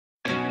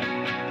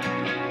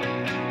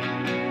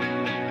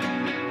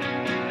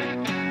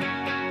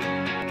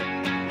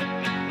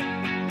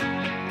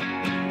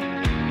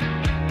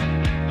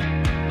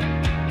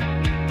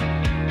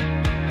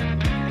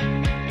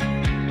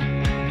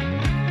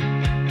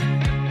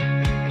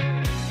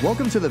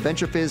Welcome to the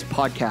VentureFizz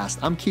podcast.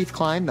 I'm Keith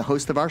Klein, the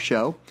host of our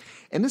show.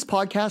 In this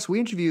podcast, we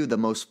interview the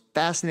most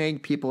fascinating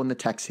people in the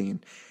tech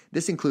scene.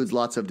 This includes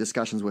lots of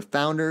discussions with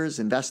founders,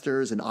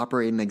 investors, and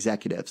operating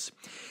executives.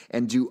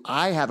 And do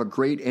I have a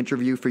great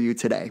interview for you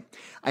today?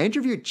 I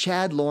interviewed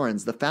Chad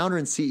Laurans, the founder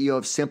and CEO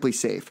of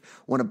SimpliSafe,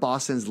 one of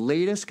Boston's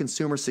latest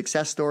consumer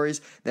success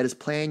stories that is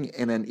playing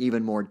in an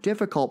even more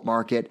difficult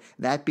market,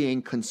 that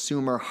being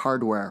consumer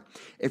hardware.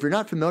 If you're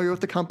not familiar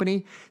with the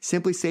company,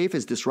 SimpliSafe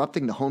is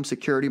disrupting the home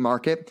security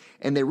market,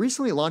 and they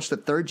recently launched the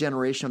third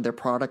generation of their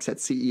products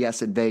at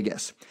CES in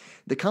Vegas.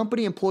 The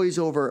company employs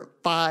over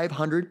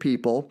 500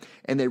 people,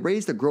 and they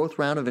raised a growth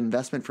round of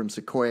investment from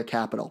Sequoia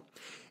Capital.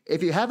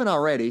 If you haven't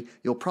already,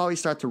 you'll probably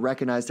start to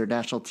recognize their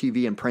national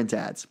TV and print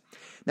ads.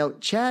 Now,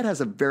 Chad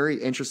has a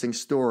very interesting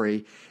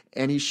story,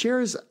 and he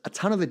shares a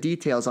ton of the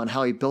details on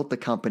how he built the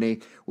company,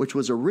 which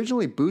was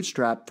originally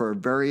bootstrapped for a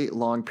very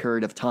long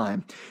period of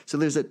time. So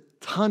there's a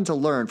ton to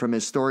learn from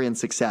his story and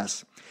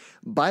success.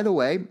 By the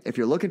way, if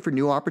you're looking for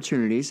new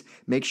opportunities,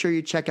 make sure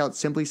you check out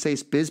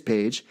SimpliSafe's biz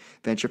page,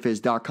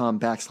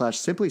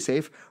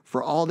 venturefizz.com/SimpliSafe,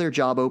 for all their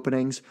job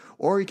openings,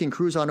 or you can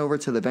cruise on over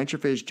to the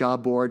VentureFizz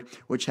job board,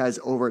 which has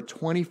over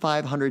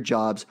 2,500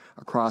 jobs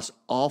across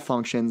all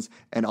functions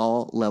and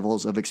all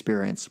levels of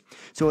experience.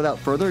 So without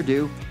further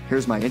ado,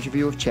 here's my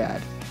interview with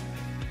Chad.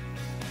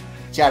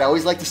 Chad, I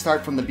always like to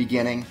start from the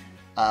beginning.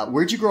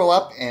 Where'd you grow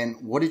up, and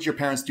what did your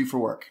parents do for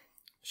work?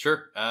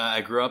 Sure.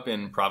 I grew up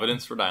in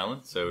Providence, Rhode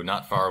Island, so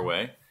not far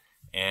away.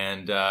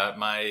 And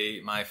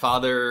my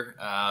father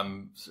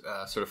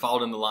sort of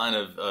followed in the line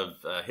of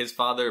his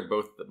father.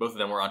 Both of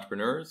them were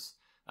entrepreneurs.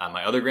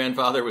 My other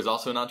grandfather was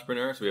also an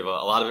entrepreneur, so we have a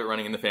lot of it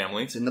running in the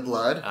family. It's in the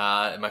blood.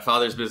 My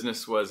father's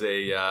business was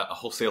a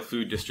wholesale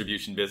food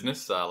distribution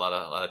business. A lot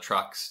of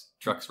trucks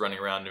running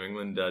around New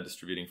England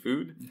distributing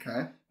food.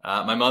 Okay.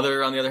 My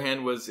mother, on the other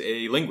hand, was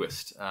a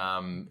linguist.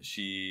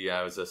 She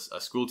was a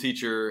school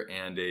teacher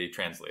and a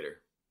translator.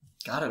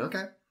 Got it.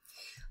 Okay.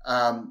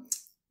 I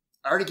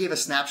already gave a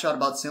snapshot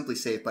about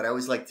SimpliSafe, but I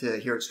always like to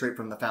hear it straight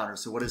from the founder.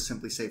 So what does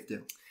SimpliSafe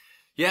do?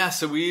 Yeah,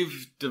 so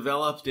we've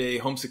developed a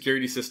home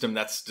security system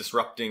that's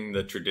disrupting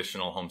the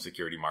traditional home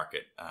security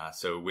market.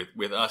 So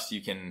with us,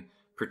 you can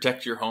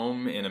protect your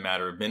home in a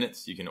matter of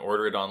minutes. You can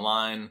order it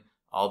online.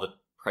 All the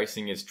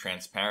pricing is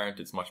transparent.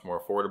 It's much more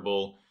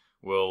affordable.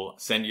 We'll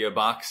send you a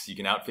box. You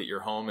can outfit your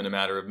home in a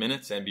matter of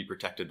minutes and be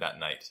protected that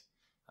night.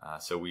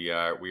 So we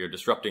are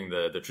disrupting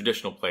the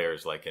traditional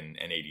players like an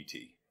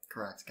ADT.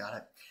 Correct. Got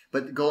it.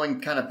 But going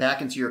kind of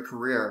back into your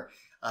career,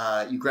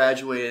 you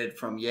graduated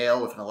from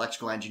Yale with an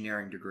electrical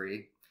engineering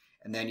degree,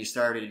 and then you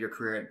started your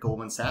career at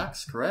Goldman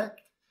Sachs, correct?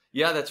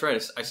 Yeah, that's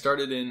right. I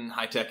started in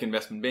high-tech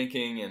investment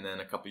banking and then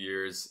a couple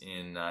years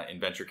in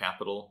venture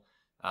capital,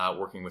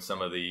 working with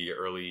some of the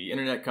early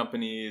internet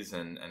companies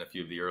and a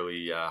few of the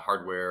early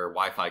hardware,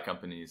 Wi-Fi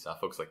companies,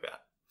 folks like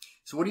that.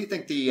 So what do you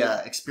think the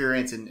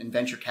experience in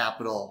venture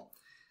capital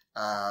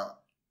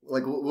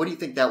what do you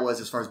think that was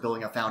as far as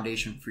building a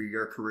foundation for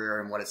your career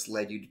and what it's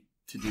led you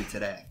to do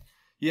today?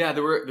 Yeah,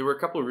 there were a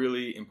couple of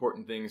really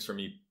important things for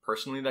me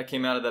personally that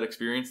came out of that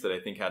experience that I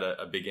think had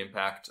a big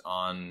impact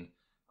on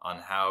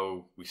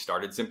how we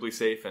started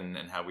SimpliSafe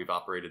and how we've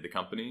operated the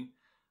company.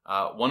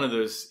 One of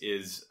those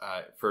is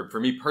for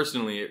me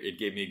personally, it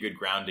gave me a good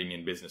grounding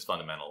in business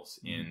fundamentals,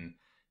 in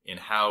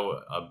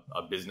how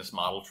a business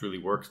model truly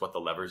works, what the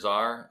levers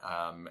are,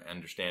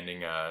 understanding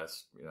the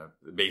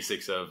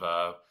basics of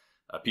a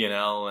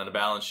P&L and a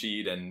balance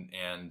sheet,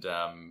 and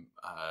how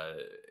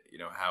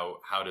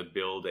to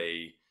build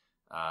a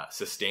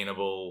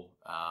sustainable,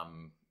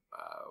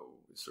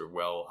 sort of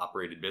well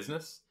operated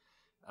business.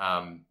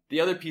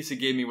 The other piece it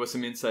gave me was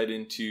some insight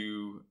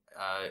into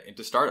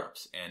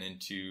startups and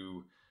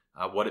into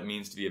what it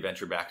means to be a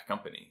venture backed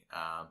company,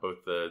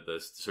 both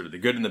the sort of the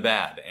good and the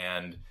bad.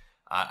 And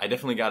I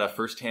definitely got a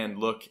firsthand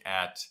look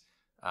at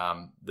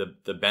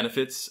the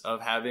benefits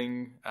of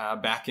having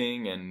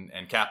backing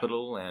and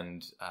capital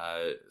and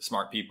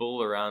smart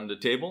people around the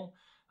table.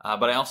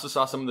 But I also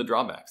saw some of the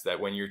drawbacks, that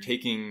when you're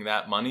taking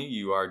that money,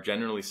 you are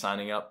generally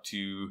signing up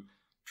to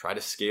try to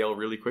scale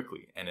really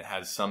quickly. And it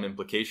has some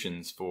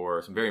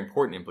very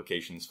important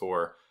implications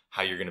for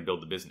how you're going to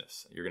build the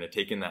business. You're going to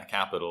take in that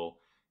capital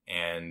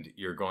and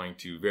you're going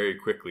to very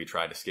quickly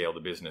try to scale the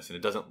business. And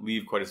it doesn't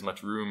leave quite as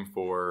much room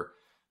for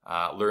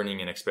learning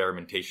and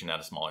experimentation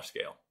at a smaller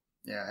scale.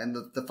 Yeah, and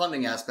the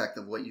funding aspect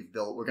of what you've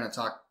built, we're going to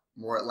talk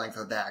more at length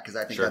of that because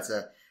I think Sure. That's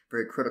a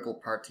very critical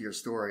part to your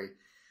story.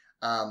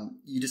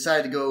 You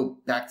decided to go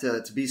back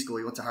to B school.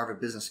 You went to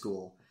Harvard Business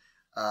School.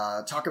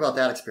 Talk about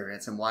that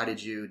experience and why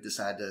did you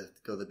decide to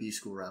go the B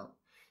school route?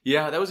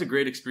 Yeah, that was a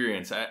great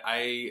experience.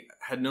 I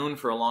had known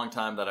for a long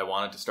time that I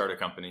wanted to start a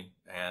company.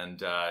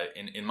 And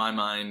in my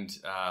mind,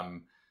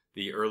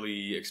 the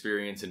early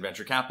experience in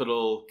venture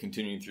capital,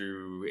 continuing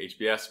through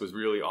HBS, was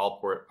really all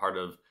part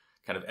of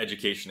kind of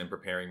education and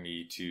preparing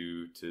me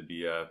to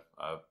be a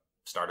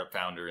startup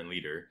founder and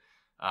leader.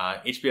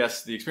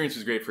 HBS, the experience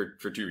was great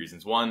for two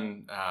reasons.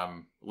 One,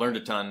 learned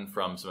a ton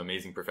from some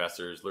amazing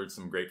professors, learned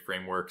some great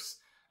frameworks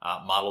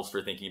models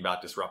for thinking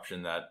about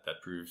disruption that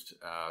proved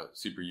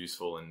super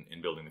useful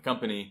in building the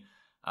company.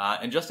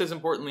 And just as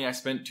importantly, I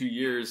spent 2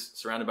 years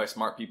surrounded by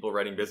smart people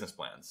writing business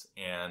plans.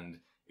 And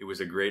it was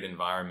a great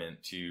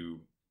environment to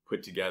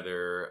put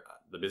together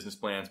the business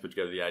plans, put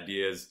together the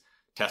ideas,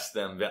 test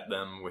them, vet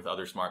them with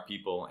other smart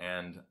people.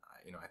 And,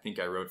 I think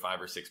I wrote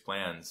 5 or 6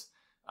 plans.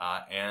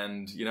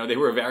 And they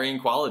were of varying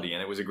quality,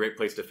 and it was a great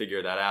place to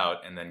figure that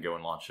out and then go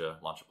and launch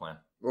a plan.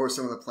 What were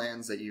some of the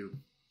plans that you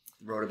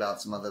wrote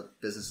about some other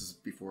businesses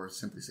before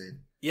SimpliSafe?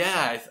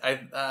 Yeah,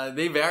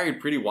 they varied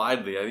pretty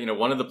widely.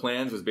 One of the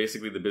plans was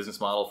basically the business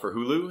model for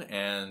Hulu,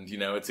 and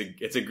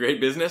it's a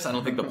great business. I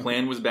don't think the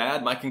plan was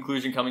bad. My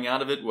conclusion coming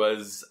out of it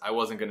was I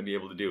wasn't going to be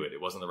able to do it.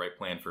 It wasn't the right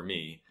plan for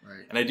me.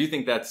 Right. And I do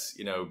think that's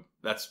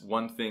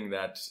one thing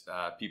that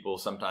people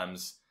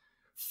sometimes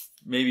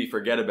maybe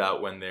forget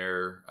about when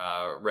they're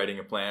writing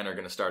a plan or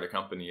going to start a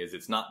company. Is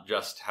it's not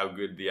just how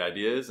good the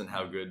idea is and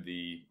how good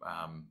the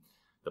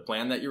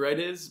plan that you write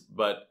is,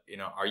 but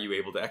are you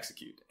able to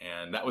execute?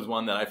 And that was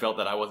one that I felt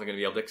that I wasn't going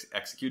to be able to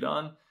execute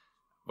on.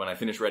 When I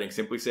finished writing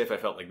SimpliSafe, I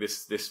felt like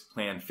this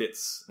plan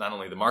fits not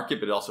only the market,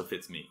 but it also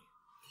fits me.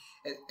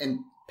 And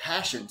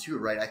passion too,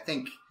 right? I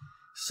think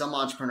some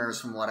entrepreneurs,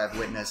 from what I've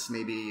witnessed,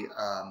 maybe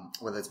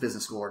whether it's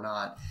business school or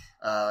not,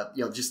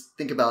 just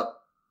think about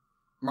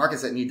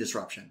markets that need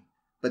disruption,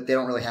 but they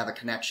don't really have a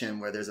connection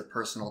where there's a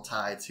personal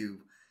tie to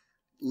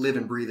live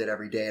and breathe it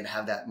every day and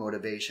have that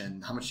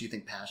motivation. How much do you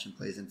think passion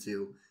plays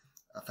into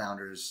a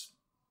founder's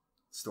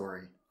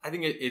story? I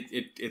think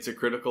it's a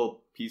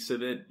critical piece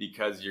of it,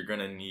 because you're going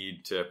to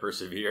need to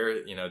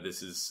persevere.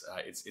 This is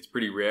it's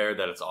pretty rare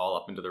that it's all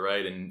up and to the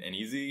right and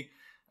easy.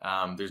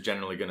 There's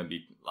generally going to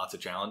be lots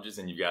of challenges,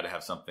 and you've got to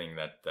have something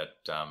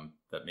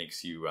that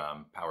makes you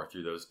power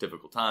through those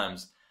difficult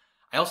times.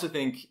 I also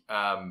think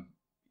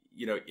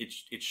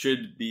it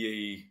should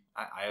be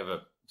I have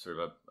a sort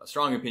of a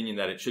strong opinion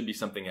that it should be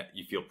something that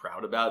you feel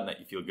proud about and that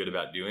you feel good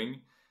about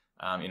doing.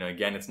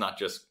 Again, it's not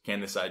just,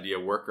 can this idea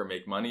work or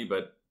make money,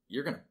 but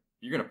you're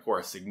gonna pour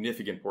a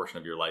significant portion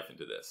of your life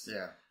into this.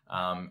 Yeah.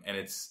 And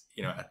it's,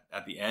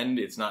 at the end,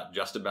 it's not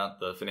just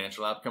about the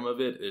financial outcome of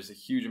it. There's a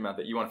huge amount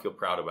that you want to feel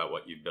proud about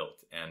what you've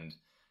built. And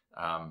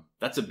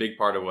that's a big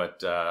part of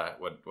what I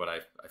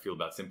feel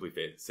about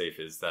SimpliSafe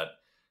is that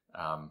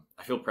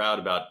I feel proud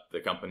about the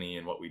company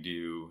and what we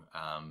do.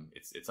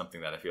 It's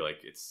something that I feel like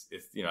it's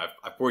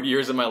I've poured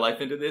years of my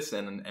life into this,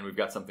 and we've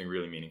got something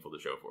really meaningful to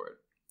show for it.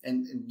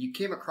 And you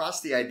came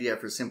across the idea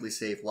for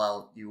SimpliSafe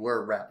while you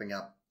were wrapping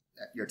up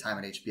your time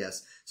at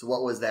HBS. So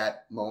what was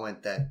that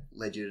moment that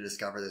led you to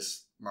discover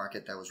this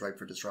market that was ripe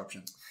for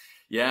disruption?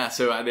 Yeah,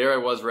 so there I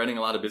was writing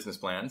a lot of business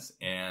plans,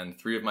 and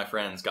 3 of my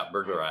friends got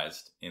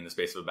burglarized in the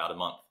space of about a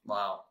month.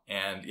 Wow.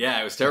 And yeah,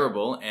 it was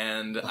terrible.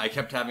 And I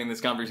kept having this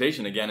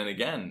conversation again and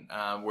again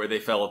where they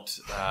felt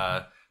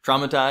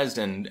traumatized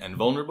and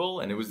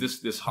vulnerable. And it was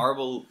this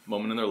horrible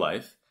moment in their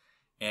life.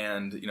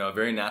 And, a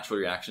very natural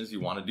reaction is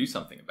you want to do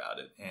something about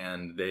it.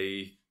 And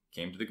they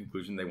came to the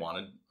conclusion they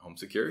wanted home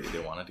security. They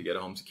wanted to get a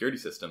home security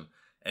system,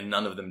 and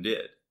none of them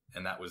did.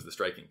 And that was the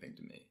striking thing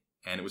to me.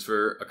 And it was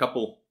for a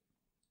couple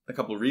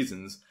of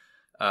reasons.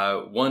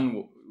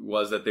 One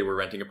was that they were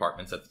renting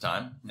apartments at the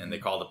time, and they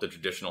called up the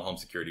traditional home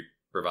security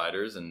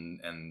providers,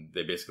 and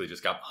they basically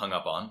just got hung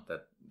up on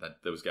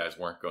that those guys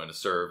weren't going to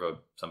serve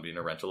somebody in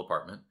a rental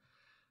apartment.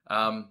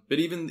 But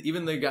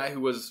even the guy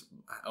who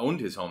owned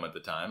his home at the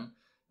time,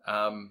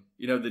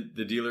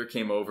 the dealer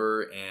came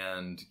over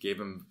and gave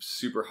him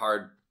super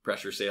hard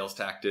pressure sales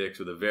tactics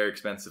with a very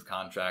expensive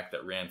contract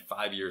that ran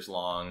 5 years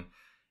long.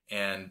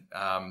 And,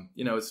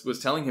 was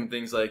telling him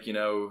things like,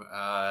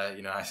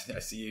 I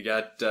see you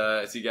got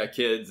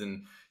kids,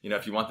 and,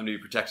 if you want them to be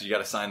protected, you got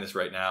to sign this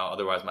right now.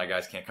 Otherwise my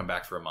guys can't come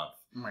back for a month.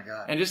 Oh my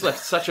God. And just left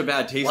such a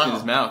bad taste in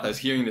his mouth. I was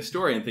hearing this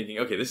story and thinking,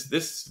 okay,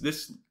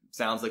 this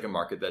sounds like a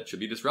market that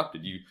should be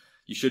disrupted.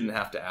 You shouldn't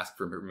have to ask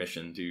for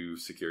permission to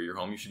secure your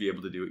home. You should be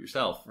able to do it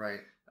yourself. Right.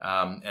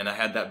 And I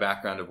had that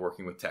background of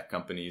working with tech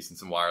companies and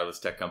some wireless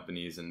tech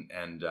companies. And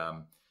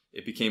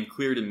it became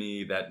clear to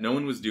me that no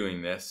one was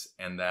doing this,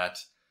 and that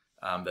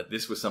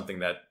this was something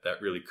that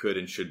really could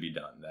and should be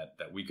done,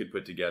 that we could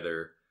put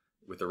together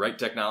with the right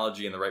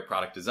technology and the right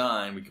product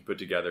design. We could put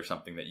together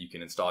something that you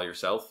can install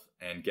yourself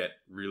and get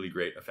really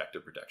great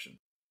effective protection.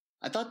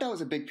 I thought that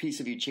was a big piece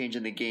of you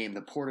changing the game,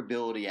 the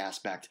portability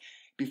aspect.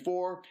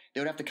 Before,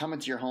 they would have to come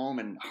into your home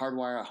and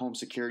hardwire a home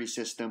security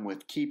system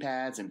with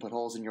keypads and put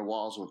holes in your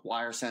walls with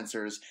wire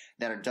sensors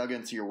that are dug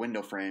into your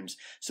window frames.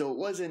 So it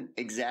wasn't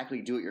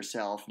exactly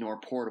do-it-yourself nor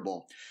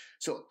portable.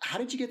 So how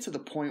did you get to the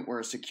point where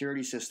a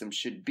security system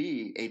should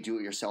be a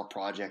do-it-yourself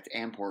project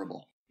and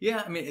portable?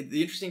 Yeah, I mean,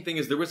 the interesting thing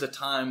is there was a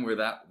time where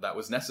that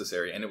was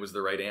necessary, and it was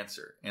the right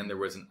answer. And there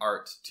was an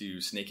art to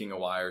snaking a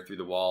wire through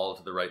the wall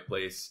to the right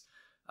place.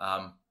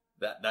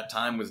 That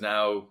time was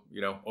now,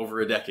 over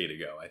a decade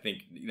ago. I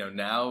think,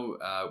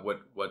 now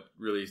what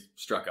really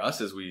struck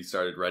us as we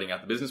started writing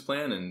out the business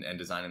plan and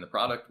designing the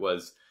product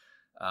was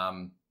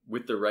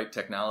with the right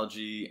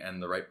technology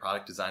and the right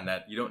product design,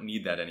 that you don't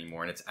need that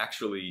anymore. And it's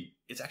actually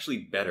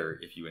better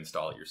if you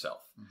install it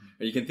yourself.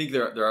 And you can think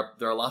there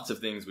are lots of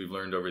things we've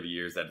learned over the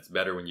years that it's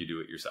better when you do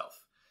it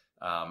yourself.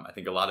 I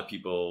think a lot of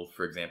people,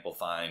 for example,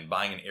 find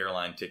buying an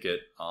airline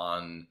ticket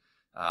on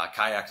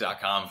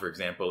kayak.com, for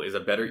example, is a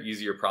better,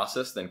 easier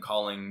process than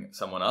calling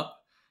someone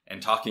up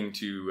and talking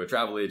to a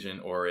travel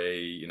agent or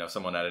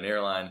someone at an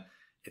airline.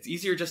 It's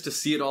easier just to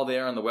see it all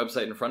there on the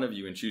website in front of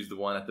you and choose the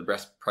one at the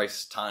best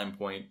price time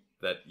point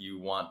that you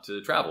want to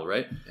travel,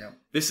 right? Yeah.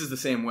 This is the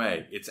same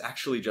way. It's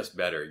actually just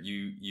better.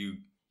 You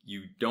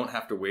don't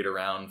have to wait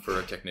around for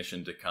a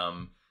technician to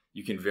come.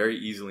 You can very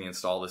easily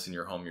install this in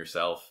your home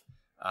yourself.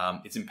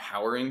 It's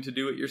empowering to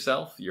do it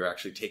yourself. You're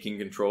actually taking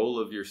control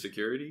of your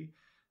security.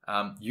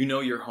 You know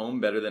your home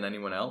better than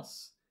anyone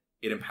else.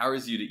 It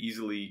empowers you to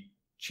easily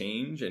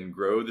change and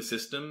grow the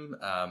system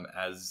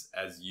as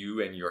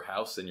you and your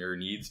house and your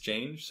needs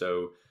change.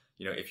 So,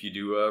 if you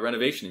do a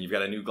renovation and you've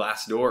got a new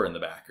glass door in the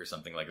back or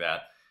something like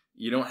that,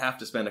 you don't have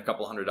to spend a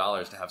couple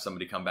 $100s to have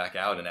somebody come back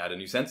out and add a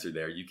new sensor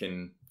there. You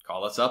can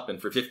call us up,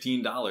 and for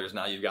 $15,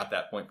 now you've got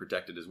that point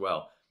protected as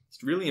well.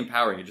 It's really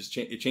empowering.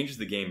 It changes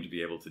the game to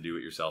be able to do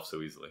it yourself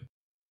so easily.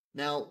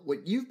 Now,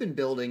 what you've been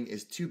building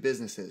is two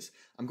businesses.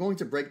 I'm going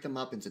to break them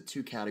up into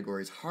two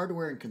categories,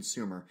 hardware and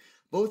consumer.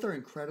 Both are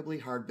incredibly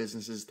hard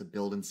businesses to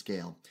build and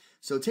scale.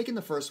 So taking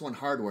the first one,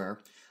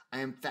 hardware, I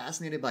am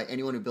fascinated by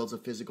anyone who builds a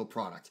physical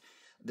product.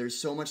 There's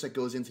so much that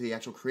goes into the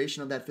actual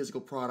creation of that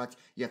physical product.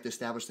 You have to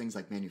establish things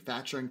like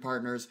manufacturing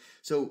partners.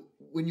 So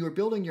when you were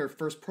building your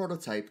first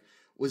prototype,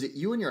 was it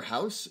you in your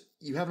house?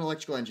 You have an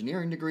electrical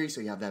engineering degree,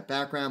 so you have that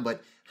background,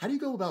 but how do you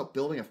go about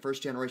building a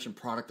first generation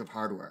product of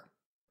hardware?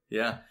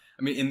 Yeah.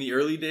 I mean, in the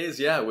early days,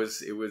 it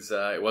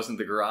wasn't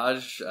the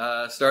garage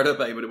startup,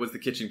 but it was the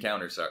kitchen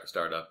counter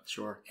startup.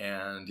 Sure.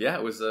 And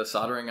it was a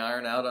soldering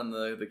iron out on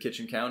the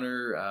kitchen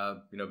counter,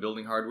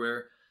 building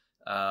hardware.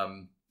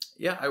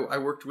 I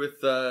worked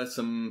with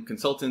some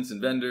consultants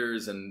and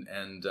vendors and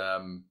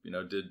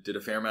did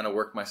a fair amount of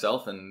work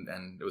myself, and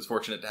I was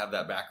fortunate to have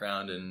that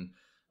background in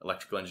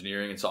electrical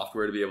engineering and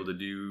software to be able to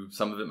do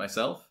some of it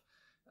myself.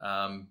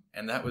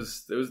 And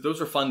those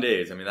were fun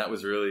days. I mean, that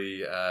was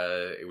really,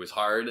 it was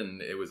hard,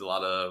 and it was a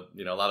lot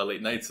of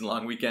late nights and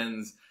long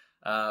weekends.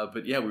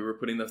 But we were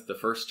putting the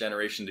first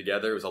generation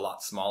together. It was a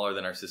lot smaller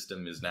than our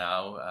system is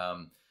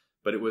now.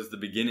 But it was the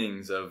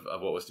beginnings of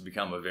what was to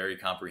become a very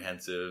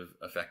comprehensive,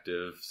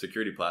 effective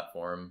security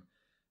platform.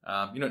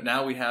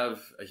 Now we have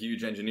a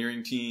huge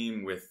engineering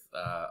team with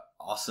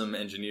awesome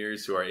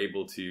engineers who are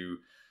able to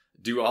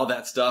do all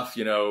that stuff,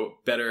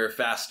 better,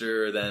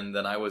 faster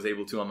than I was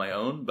able to on my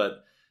own.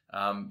 But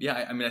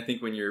I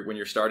think when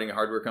you're starting a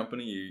hardware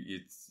company,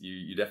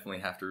 you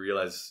definitely have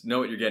to know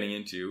what you're getting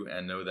into,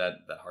 and know that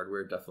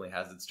hardware definitely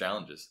has its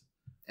challenges.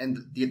 And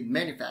the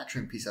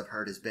manufacturing piece, I've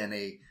heard, has been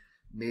a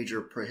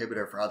major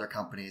prohibitor for other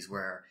companies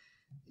where,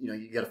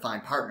 you got to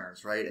find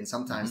partners, right? And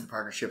sometimes the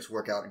partnerships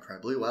work out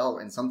incredibly well,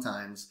 and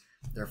sometimes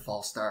they're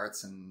false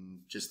starts and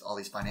just all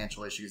these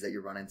financial issues that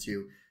you run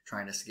into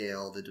trying to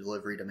scale the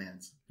delivery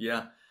demands.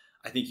 Yeah.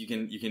 I think you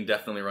can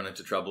definitely run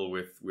into trouble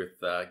with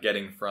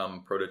getting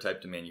from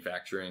prototype to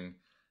manufacturing.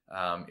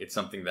 It's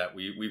something that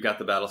we've got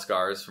the battle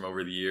scars from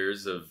over the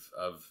years of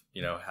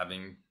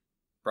having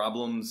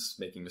problems,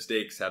 making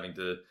mistakes, having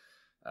to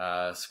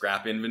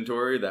scrap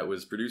inventory that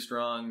was produced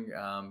wrong.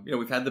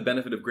 We've had the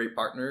benefit of great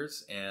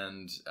partners,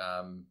 and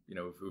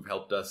who've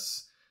helped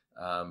us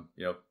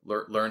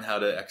learn how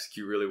to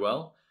execute really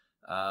well.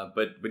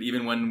 But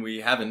even when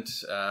we haven't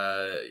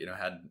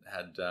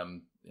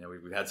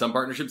we've had some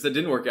partnerships that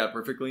didn't work out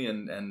perfectly,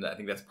 and I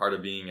think that's part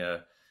of being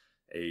a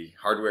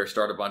hardware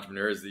startup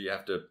entrepreneur, is that you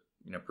have to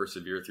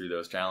persevere through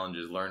those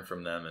challenges, learn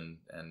from them,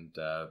 and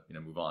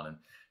move on,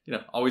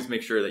 and always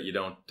make sure that you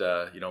don't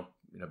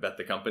bet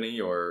the company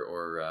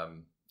or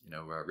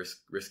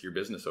risk your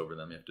business over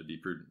them. You have to be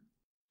prudent.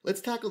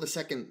 Let's tackle the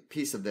second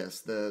piece of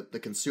this, the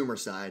consumer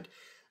side.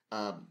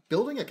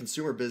 Building a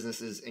consumer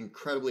business is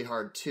incredibly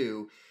hard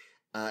too.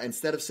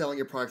 Instead of selling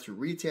your product through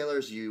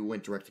retailers, you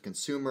went direct to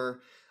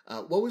consumer.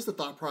 What was the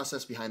thought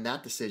process behind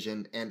that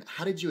decision, and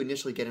how did you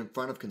initially get in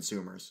front of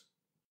consumers?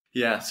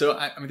 Yeah, so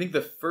I think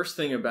the first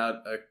thing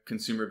about a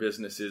consumer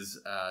business is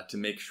to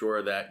make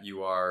sure that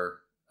you are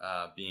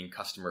being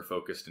customer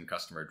focused and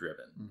customer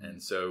driven. Mm-hmm.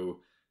 And so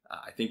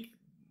I think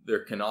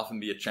there can often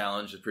be a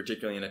challenge,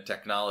 particularly in a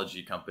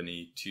technology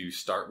company, to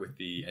start with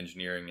the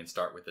engineering and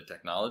start with the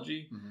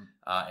technology,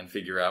 and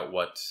figure out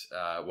what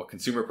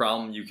consumer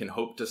problem you can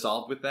hope to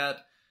solve with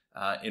that.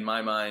 In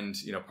my mind,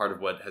 part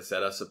of what has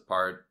set us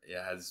apart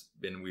has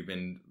been we've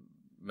been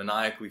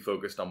maniacally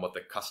focused on what the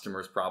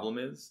customer's problem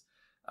is,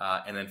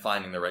 and then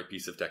finding the right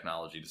piece of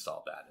technology to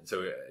solve that. And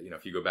so,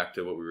 if you go back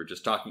to what we were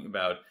just talking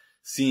about,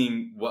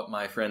 seeing what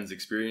my friends'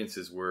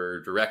 experiences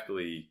were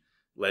directly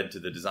led to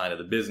the design of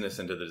the business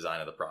and to the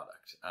design of the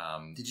product.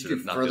 Did you do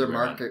further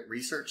market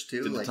research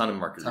too? Did a ton of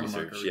market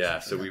research. Yeah.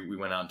 So we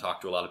went out and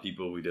talked to a lot of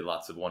people. We did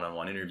lots of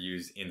one-on-one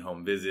interviews,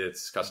 in-home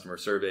visits, customer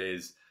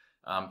surveys,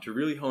 to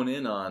really hone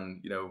in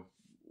on,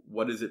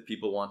 what is it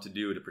people want to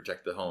do to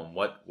protect the home?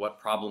 What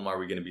problem are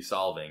we going to be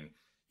solving?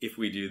 If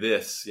we do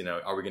this,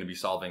 are we going to be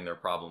solving their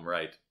problem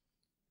right?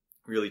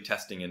 Really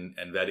testing and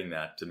vetting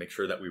that to make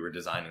sure that we were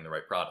designing the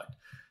right product.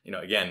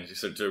 Again,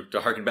 so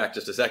to harken back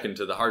just a second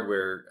to the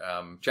hardware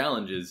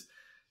challenges,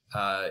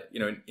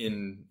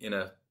 in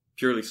a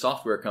purely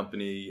software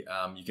company,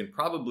 you can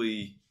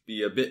probably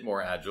be a bit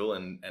more agile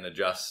and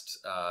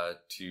adjust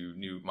to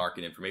new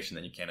market information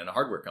than you can in a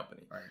hardware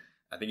company. Right.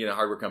 I think in a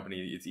hardware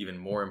company, it's even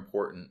more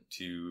important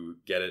to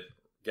get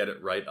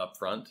it right up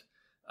front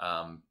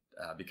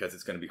because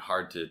it's going to be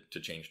hard to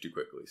change too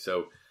quickly.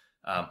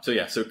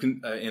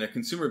 In a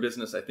consumer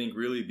business, I think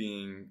really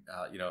being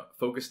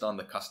focused on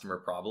the customer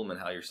problem and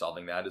how you're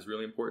solving that is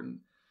really important.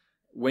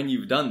 When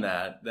you've done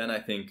that, then I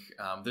think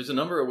there's a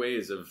number of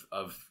ways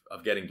of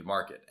getting to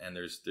market, and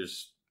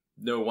there's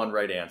no one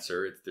right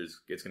answer. It's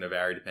going to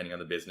vary depending on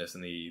the business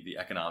and the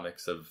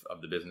economics of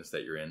the business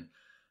that you're in.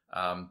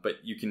 But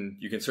you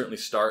can certainly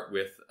start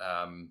with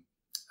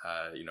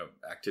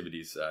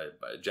activities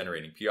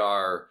generating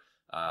PR,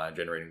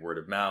 generating word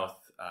of mouth.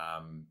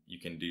 You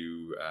can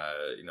do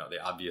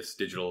the obvious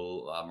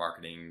digital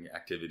marketing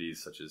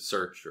activities such as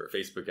search or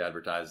Facebook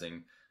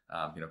advertising.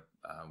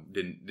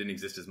 Didn't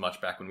exist as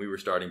much back when we were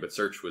starting, but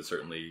search was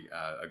certainly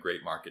a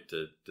great market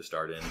to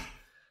start in.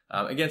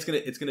 Again,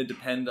 it's gonna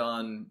depend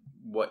on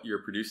what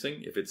you're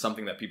producing. If it's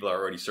something that people are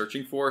already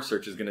searching for,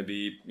 search is going to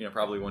be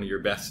probably one of your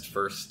best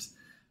first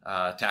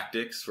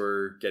tactics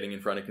for getting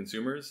in front of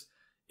consumers.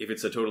 If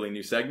it's a totally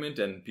new segment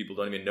and people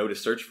don't even know to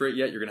search for it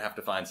yet, you're going to have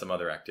to find some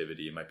other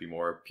activity. It might be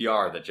more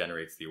PR that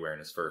generates the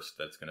awareness first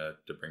that's going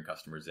to bring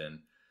customers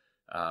in.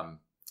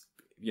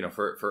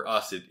 For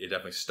us, it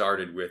definitely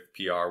started with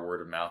PR,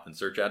 word of mouth, and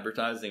search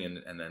advertising,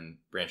 and then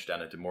branched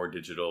out into more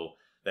digital,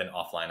 then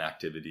offline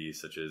activities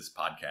such as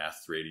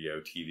podcasts, radio,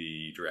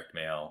 TV, direct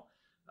mail,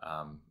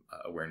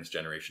 awareness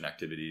generation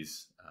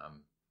activities.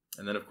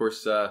 And then, of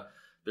course,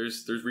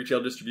 there's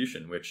retail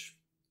distribution, which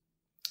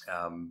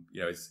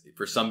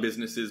for some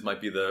businesses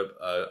might be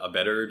a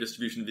better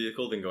distribution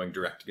vehicle than going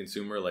direct to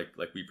consumer like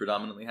we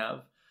predominantly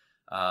have.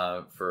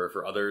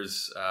 For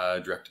others,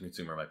 direct to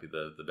consumer might be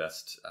the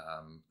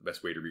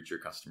best way to reach your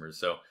customers.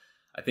 So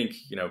I think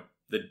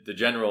the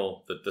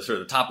general the sort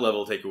of the top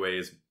level takeaway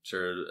is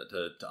to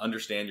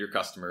understand your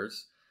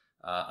customers,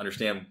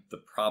 understand the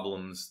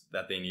problems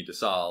that they need to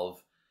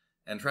solve,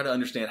 and try to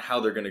understand how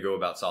they're going to go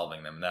about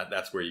solving them. And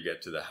that's where you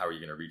get to how are you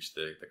going to reach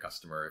the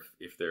customer.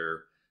 If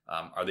they're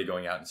are they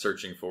going out and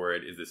searching for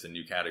it? Is this a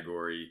new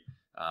category?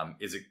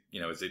 Is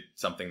it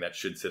something that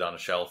should sit on a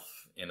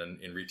shelf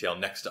in retail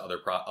next to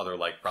other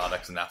like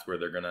products, and that's where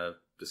they're going to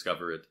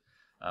discover it?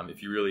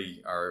 If you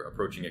really are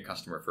approaching a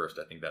customer first,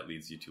 I think that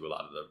leads you to a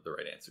lot of the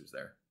right answers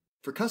there.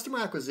 For customer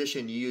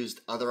acquisition, you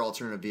used other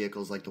alternative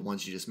vehicles like the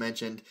ones you just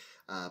mentioned,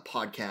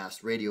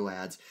 podcasts, radio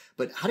ads.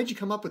 But how did you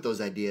come up with those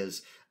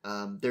ideas?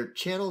 They're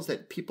channels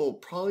that people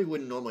probably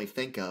wouldn't normally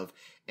think of,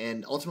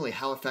 and ultimately,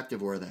 how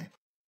effective were they?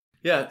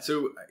 Yeah,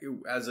 so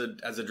as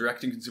a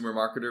direct-to-consumer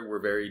marketer, we're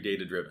very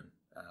data-driven.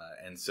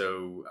 And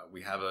so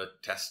we have a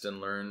test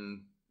and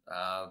learn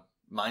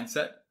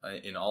mindset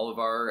in all of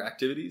our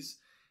activities.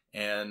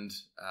 And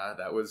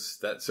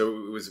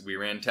we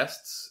ran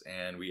tests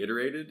and we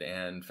iterated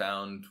and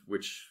found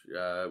which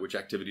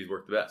activities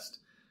worked the best.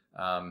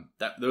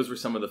 Those were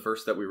some of the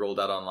first that we rolled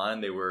out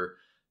online. They were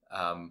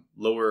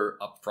lower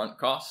upfront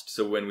cost.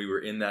 So when we were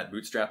in that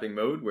bootstrapping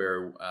mode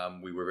where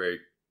we were very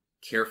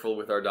careful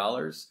with our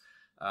dollars,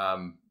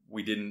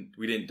 we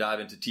didn't dive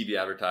into TV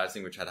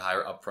advertising, which had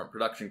higher upfront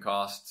production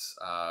costs,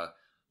 a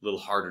little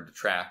harder to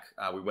track.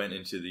 We went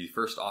into the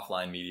first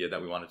offline media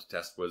that we wanted to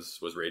test was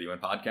radio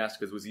and podcast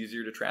because it was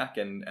easier to track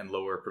and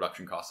lower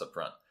production costs up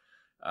front.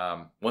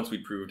 Once we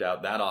proved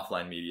out that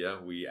offline media,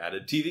 we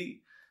added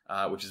TV,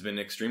 which has been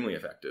extremely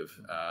effective.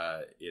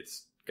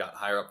 It's got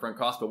higher upfront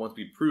costs, but once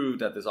we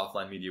proved that this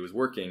offline media was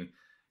working,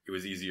 it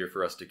was easier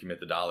for us to commit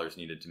the dollars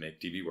needed to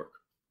make TV work.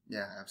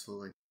 Yeah,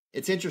 absolutely.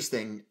 It's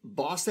interesting.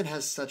 Boston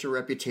has such a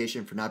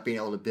reputation for not being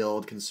able to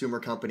build consumer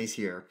companies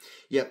here.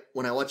 Yet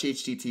when I watch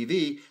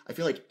HGTV, I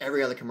feel like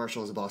every other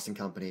commercial is a Boston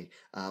company.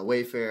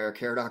 Wayfair,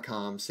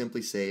 Care.com,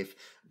 SimpliSafe.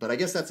 But I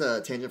guess that's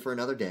a tangent for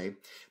another day.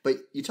 But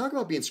you talk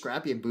about being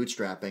scrappy and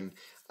bootstrapping.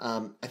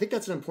 I think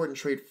that's an important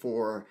trait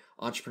for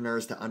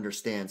entrepreneurs to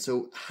understand.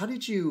 So how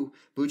did you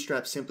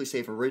bootstrap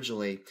SimpliSafe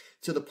originally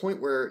to the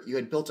point where you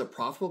had built a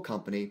profitable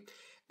company,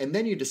 and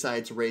then you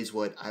decided to raise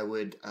what I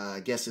would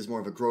guess is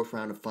more of a growth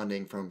round of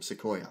funding from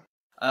Sequoia?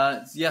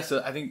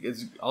 So I think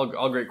it's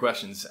all great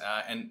questions.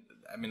 And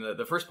I mean,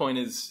 the first point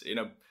is,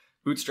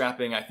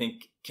 bootstrapping, I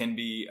think, can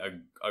be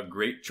a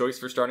great choice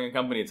for starting a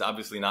company. It's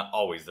obviously not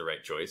always the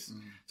right choice.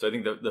 Mm-hmm. So I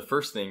think the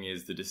first thing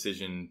is the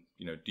decision,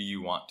 do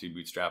you want to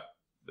bootstrap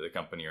the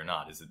company or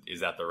not? Is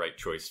that the right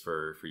choice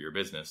for your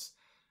business?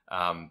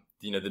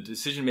 The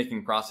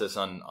decision-making process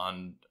on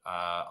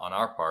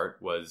our part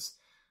was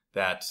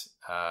that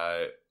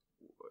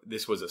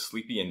this was a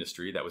sleepy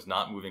industry that was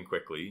not moving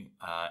quickly,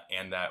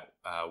 and that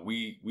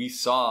we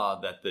saw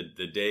that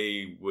the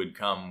day would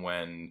come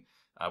when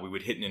we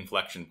would hit an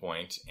inflection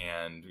point,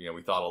 and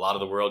we thought a lot of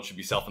the world should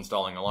be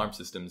self-installing alarm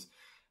systems,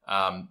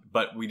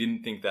 but we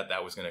didn't think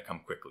that was going to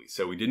come quickly.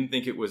 So we didn't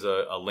think it was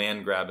a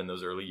land grab in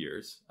those early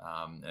years,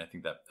 and I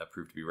think that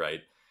proved to be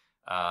right.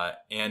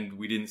 And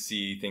we didn't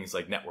see things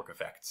like network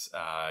effects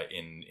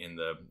in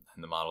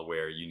the model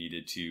where you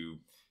needed to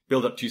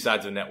build up two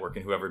sides of a network,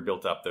 and whoever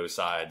built up those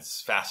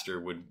sides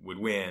faster would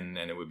win,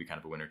 and it would be kind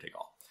of a winner take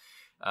all.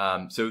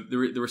 So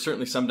there were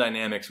certainly some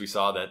dynamics we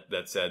saw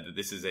that said that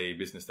this is a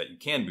business that you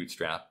can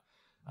bootstrap.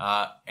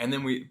 And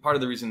then part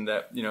of the reason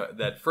that,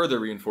 that further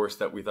reinforced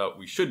that we thought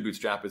we should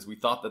bootstrap is we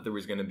thought that there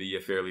was going to be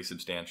a fairly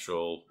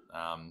substantial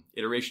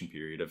iteration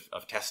period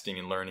of testing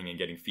and learning and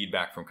getting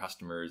feedback from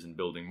customers and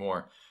building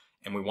more.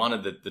 And we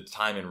wanted the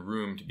time and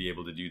room to be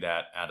able to do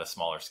that at a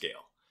smaller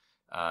scale.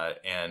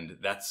 And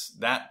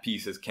that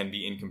piece can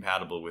be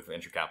incompatible with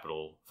venture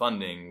capital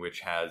funding, which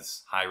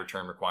has high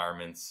return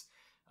requirements.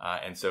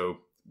 And so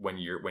when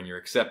you're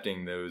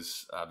accepting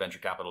those venture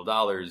capital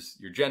dollars,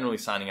 you're generally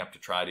signing up to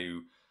try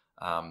to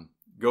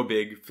go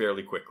big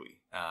fairly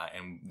quickly.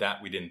 And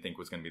that we didn't think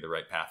was going to be the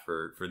right path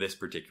for this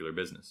particular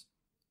business.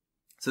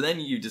 So then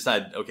you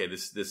decide, okay,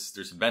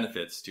 there's some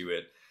benefits to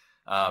it.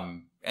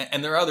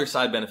 And there are other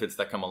side benefits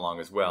that come along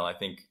as well. I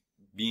think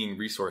being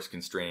resource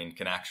constrained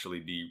can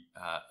actually be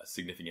a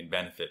significant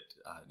benefit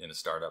in a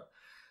startup.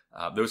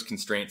 Those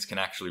constraints can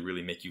actually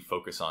really make you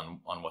focus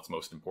on what's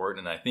most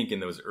important. And I think in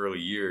those early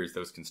years,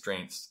 those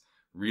constraints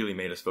really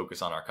made us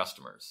focus on our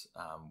customers.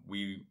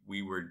 We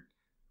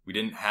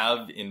didn't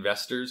have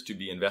investors to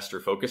be investor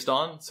focused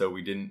on, so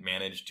we didn't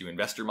manage to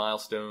investor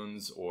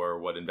milestones or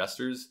what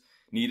investors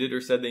needed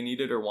or said they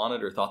needed or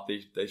wanted or thought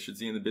they should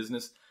see in the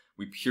business.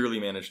 We purely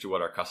managed to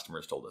what our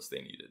customers told us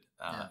they needed.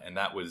 And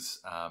that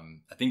was,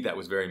 I think that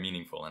was very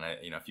meaningful. And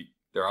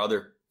there are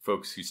other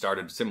folks who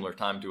started similar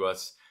time to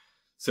us,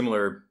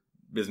 similar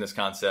business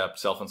concept,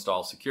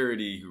 self-install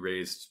security, who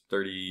raised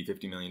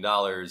 $30-50 million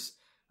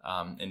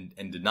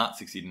and did not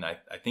succeed. And I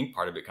think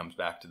part of it comes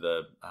back to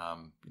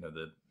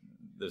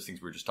those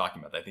things we were just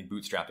talking about. I think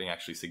bootstrapping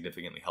actually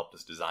significantly helped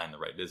us design the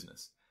right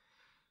business.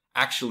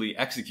 Actually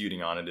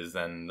executing on it is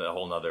then the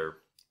whole nother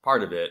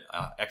part of it.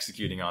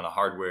 Executing on a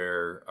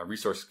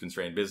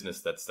resource-constrained business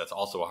that's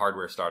also a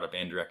hardware startup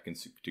and direct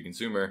to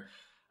consumer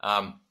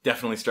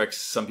definitely strikes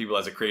some people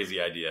as a crazy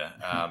idea,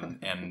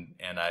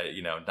 and I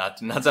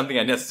not something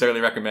I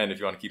necessarily recommend if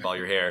you want to keep all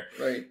your hair.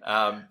 Right.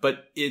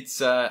 But it's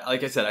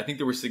like I said, I think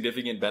there were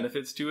significant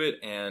benefits to it,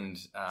 and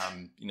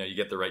you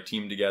get the right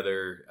team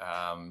together,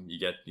 you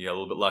get a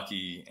little bit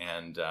lucky,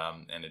 and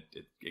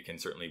it can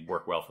certainly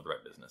work well for the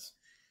right business.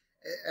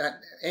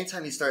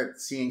 Anytime you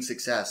start seeing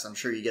success, I'm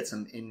sure you get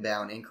some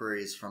inbound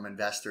inquiries from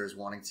investors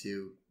wanting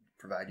to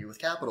provide you with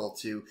capital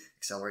to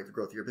accelerate the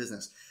growth of your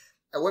business.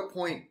 At what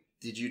point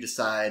did you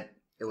decide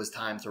it was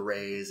time to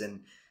raise?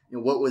 And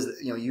what was,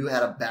 you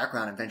had a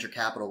background in venture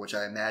capital, which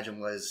I imagine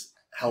was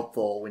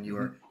helpful when you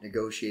were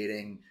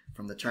negotiating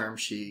from the term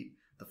sheet,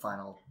 the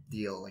final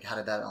deal. Like, how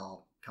did that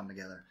all come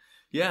together?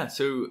 Yeah.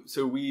 So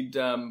we'd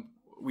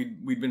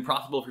been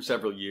profitable for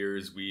several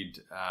years.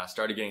 We'd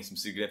started getting some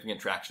significant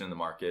traction in the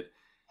market.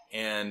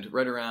 And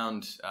right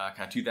around kind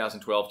of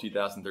 2012,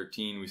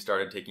 2013, we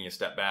started taking a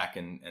step back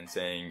and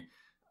saying,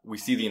 we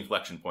see the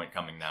inflection point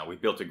coming now.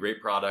 We've built a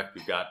great product.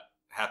 We've got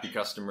happy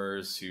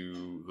customers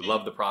who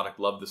love the product,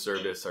 love the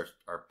service, are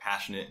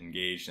passionate,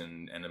 engaged,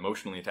 and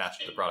emotionally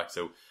attached to the product.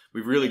 So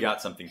we've really got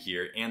something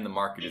here, and the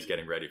market is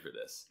getting ready for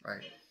this.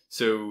 Right.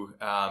 So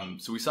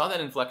we saw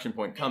that inflection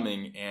point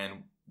coming,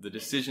 and the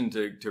decision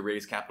to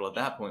raise capital at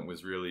that point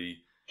was really,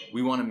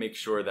 we want to make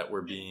sure that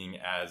we're being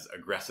as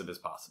aggressive as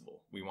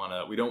possible.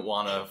 We don't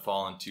want to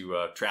fall into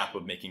a trap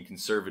of making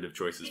conservative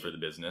choices for the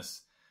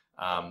business.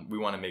 We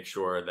want to make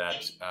sure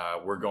that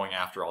we're going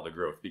after all the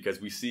growth,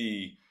 because we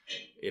see,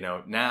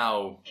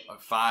 now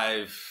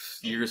 5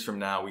 years from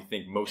now, we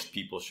think most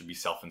people should be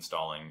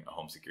self-installing a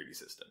home security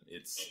system.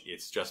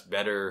 It's just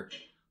better,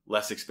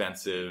 less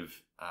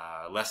expensive,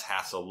 less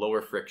hassle,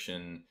 lower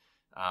friction.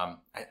 I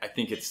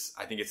think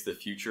it's the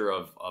future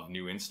of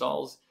new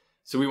installs.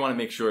 So we want to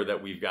make sure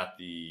that we've got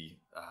the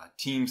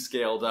team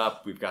scaled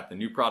up, we've got the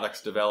new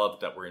products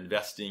developed, that we're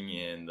investing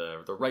in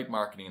the right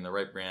marketing and the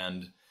right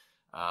brand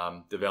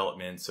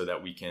development, so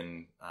that we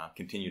can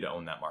continue to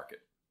own that market.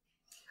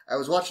 I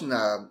was watching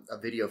a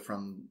video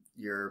from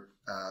your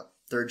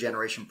third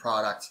generation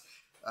product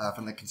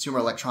from the Consumer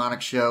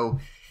Electronics Show,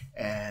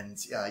 and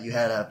you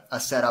had a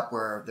setup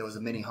where there was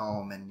a mini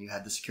home and you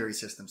had the security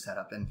system set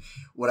up. And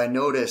what I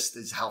noticed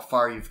is how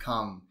far you've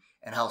come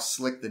and how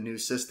slick the new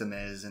system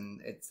is.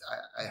 And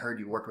I heard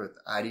you worked with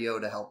IDEO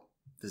to help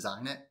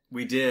design it.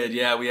 We did,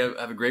 yeah. We have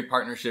a great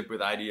partnership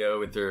with IDEO,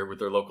 with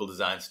their local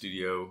design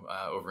studio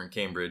over in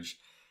Cambridge.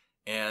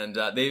 And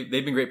they've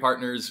been great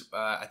partners.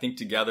 I think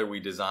together we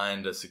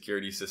designed a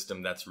security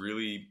system that's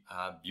really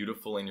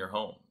beautiful in your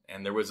home.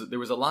 And there was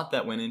a lot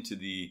that went into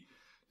the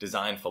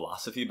design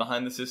philosophy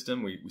behind the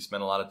system. We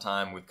spent a lot of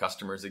time with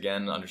customers,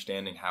 again,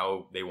 understanding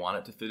how they want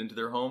it to fit into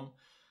their home,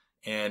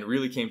 and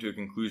really came to a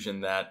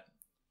conclusion that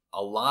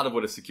a lot of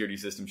what a security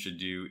system should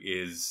do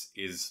is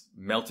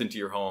melt into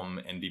your home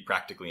and be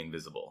practically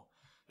invisible.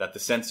 That the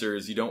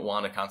sensors, you don't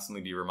want to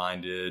constantly be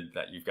reminded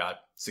that you've got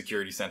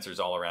security sensors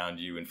all around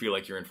you and feel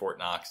like you're in Fort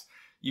Knox.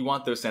 You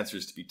want those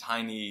sensors to be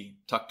tiny,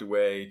 tucked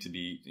away, to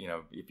be,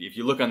 if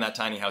you look on that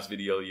tiny house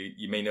video,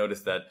 you may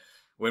notice that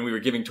when we were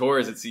giving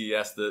tours at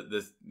CES,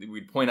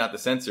 we'd point out the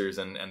sensors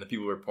and the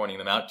people we were pointing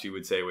them out to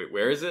would say, wait,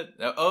 where is it?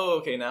 Oh,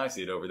 okay, now I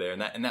see it over there.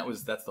 And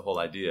that's the whole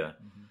idea.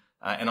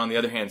 Mm-hmm. And on the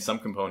other hand, some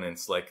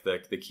components like the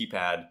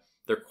keypad,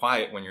 they're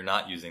quiet when you're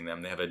not using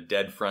them. They have a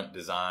dead front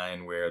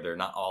design where they're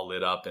not all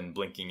lit up and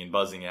blinking and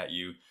buzzing at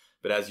you.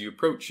 But as you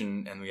approach,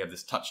 and we have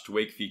this touch to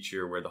wake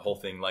feature where the whole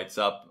thing lights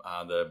up,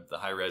 the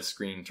high-res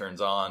screen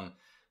turns on,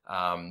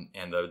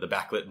 and the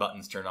backlit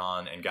buttons turn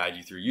on and guide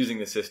you through using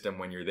the system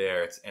when you're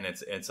there.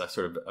 It's a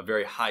sort of a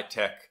very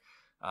high-tech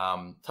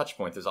touch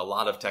point. There's a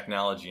lot of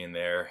technology in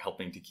there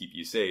helping to keep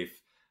you safe.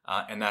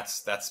 And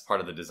that's part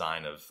of the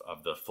design of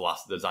the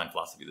design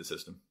philosophy of the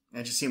system.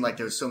 And it just seemed like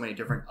there's so many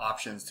different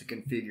options to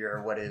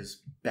configure what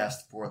is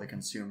best for the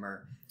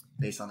consumer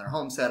based on their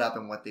home setup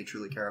and what they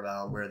truly care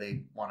about, where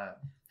they want to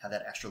have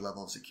that extra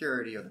level of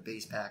security or the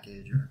base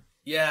package.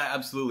 Yeah,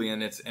 absolutely.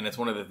 And it's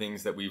one of the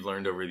things that we've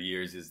learned over the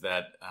years is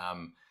that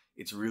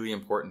it's really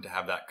important to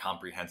have that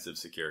comprehensive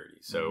security.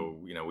 So,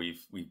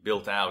 we've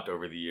built out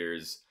over the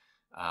years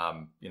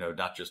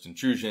not just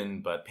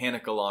intrusion, but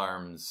panic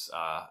alarms,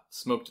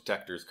 smoke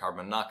detectors,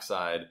 carbon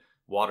monoxide,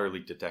 water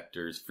leak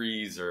detectors,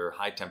 freeze or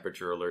high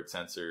temperature alert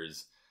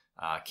sensors,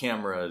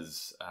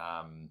 cameras,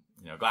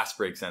 glass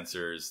break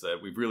sensors that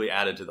we've really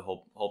added to the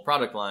whole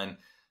product line.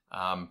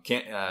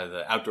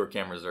 The outdoor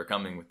cameras are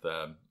coming with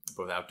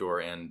both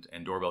outdoor and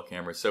doorbell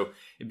cameras. So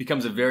it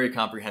becomes a very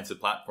comprehensive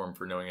platform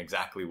for knowing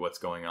exactly what's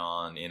going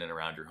on in and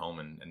around your home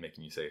and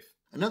making you safe.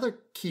 Another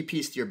key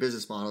piece to your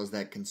business model is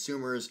that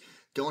consumers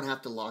don't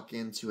have to lock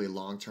into a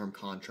long-term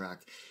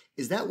contract.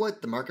 Is that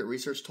what the market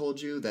research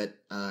told you, that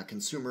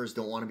consumers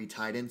don't want to be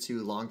tied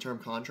into long-term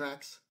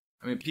contracts?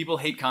 I mean, people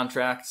hate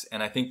contracts,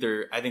 and I think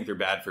they're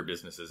bad for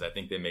businesses. I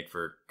think they make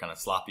for kind of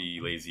sloppy,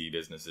 lazy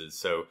businesses.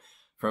 So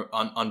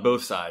on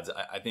both sides,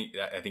 I think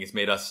it's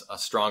made us a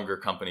stronger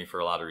company for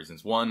a lot of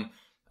reasons. One,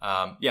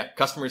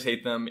 customers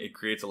hate them. It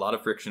creates a lot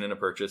of friction in a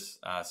purchase.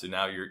 So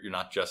now you're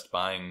not just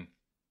buying,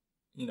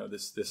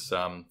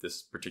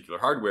 this particular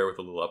hardware with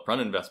a little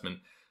upfront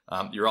investment.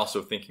 You're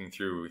also thinking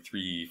through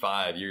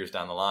 3-5 years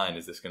down the line,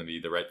 is this going to be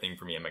the right thing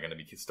for me? Am I going to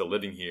be still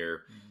living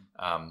here?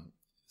 Mm-hmm.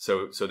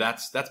 So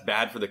that's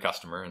bad for the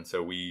customer. And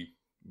so we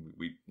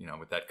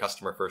with that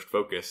customer first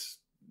focus,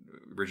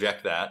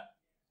 reject that.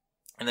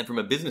 And then from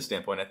a business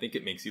standpoint, I think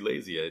it makes you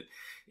lazy.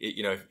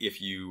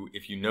 If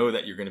you know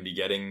that you're going to be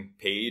getting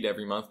paid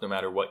every month, no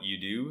matter what you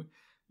do,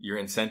 your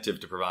incentive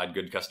to provide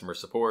good customer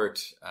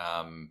support,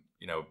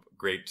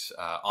 great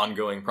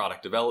ongoing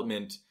product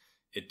development,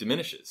 it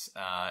diminishes.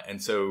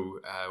 And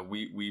so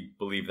we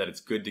believe that it's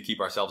good to keep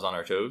ourselves on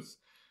our toes.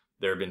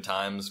 There have been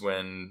times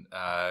when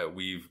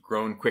we've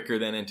grown quicker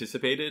than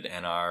anticipated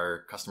and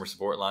our customer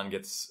support line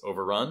gets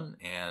overrun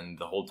and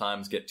the hold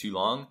times get too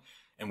long.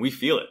 And we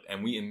feel it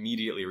and we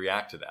immediately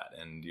react to that.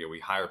 And we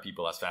hire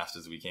people as fast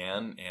as we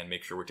can and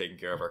make sure we're taking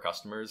care of our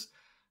customers.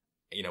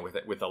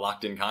 With a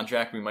locked in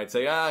contract, we might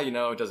say,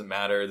 it doesn't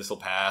matter. This will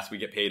pass. We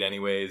get paid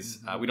anyways.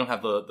 Mm-hmm. We don't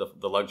have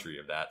the luxury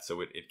of that.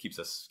 So it keeps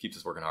us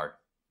working hard.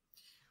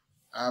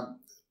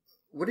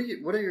 What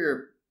are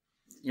your,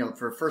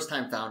 for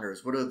first-time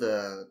founders, what are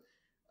the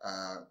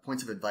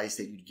points of advice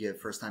that you'd give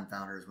first-time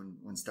founders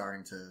when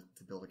starting to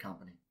build a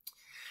company?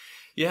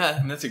 Yeah,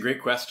 and that's a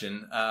great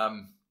question.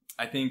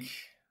 I think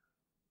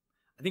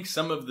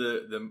some of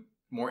the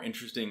more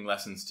interesting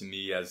lessons to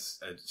me as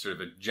sort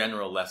of a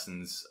general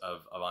lessons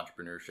of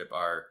entrepreneurship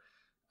are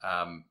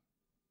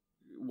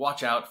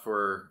watch out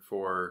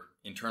for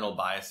internal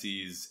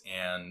biases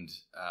and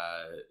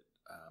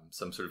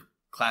some sort of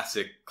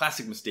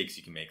classic mistakes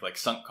you can make, like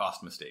sunk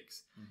cost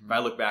mistakes. Mm-hmm. If I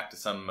look back to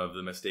some of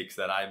the mistakes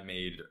that I've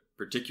made,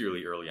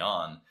 particularly early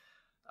on,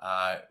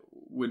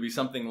 would be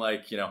something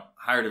like,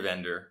 hired a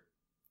vendor.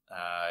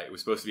 It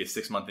was supposed to be a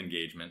 6-month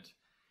engagement.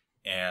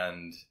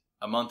 And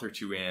a month or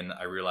two in,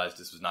 I realized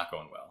this was not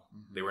going well.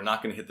 Mm-hmm. They were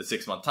not going to hit the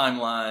 6-month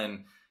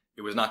timeline.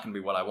 It was not going to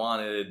be what I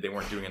wanted. They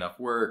weren't doing enough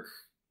work.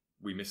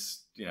 We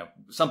missed,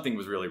 something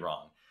was really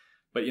wrong.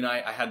 But,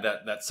 I had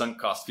that sunk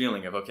cost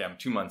feeling of, okay, I'm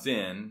 2 months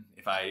in.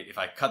 If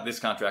I cut this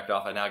contract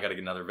off, I now got to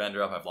get another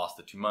vendor up. I've lost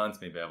the 2 months.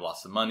 Maybe I've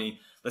lost some money.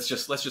 Let's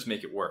just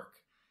make it work.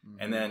 Mm-hmm.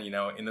 And then,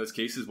 in those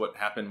cases, what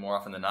happened more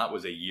often than not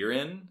was a year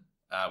in.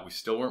 We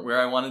still weren't where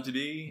I wanted to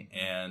be.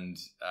 And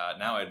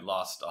now I'd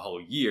lost a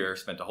whole year,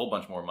 spent a whole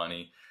bunch more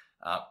money.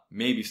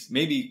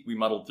 Maybe we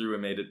muddled through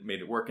and made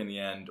it work in the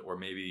end, or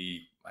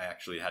maybe I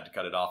actually had to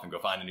cut it off and go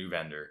find a new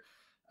vendor.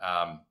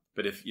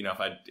 But if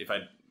I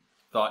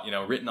thought,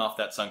 written off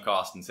that sunk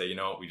cost and say, we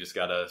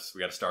got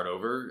to start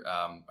over,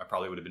 I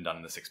probably would have been done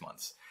in the 6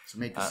 months. So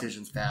make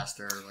decisions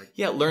faster.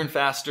 Learn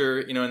faster,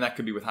 and that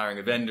could be with hiring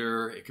a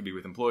vendor. It could be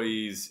with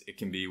employees. It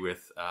can be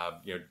with,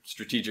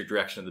 strategic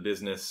direction of the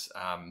business.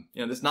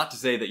 That's not to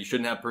say that you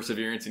shouldn't have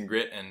perseverance and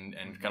grit and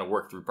kind of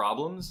work through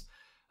problems.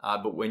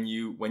 But when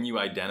you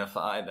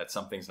identify that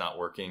something's not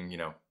working,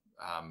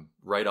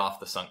 write off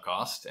the sunk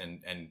cost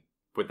and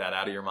put that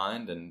out of your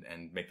mind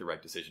and make the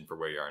right decision for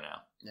where you are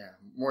now. Yeah,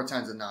 more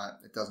times than not,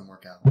 it doesn't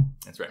work out.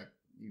 That's right. Like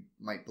you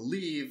might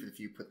believe if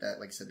you put that,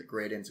 like you said, the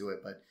grade into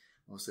it, but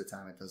most of the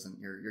time it doesn't.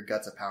 Your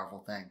gut's a powerful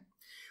thing.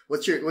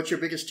 What's your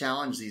biggest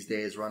challenge these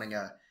days running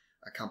a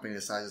company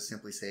the size of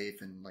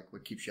SimpliSafe, and like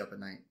what keeps you up at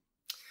night?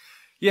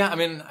 Yeah, I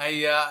mean,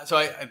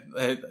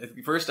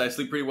 first I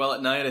sleep pretty well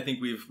at night. I think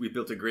we've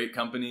built a great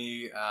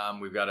company.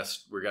 We've got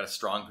a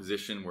strong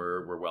position.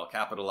 We're well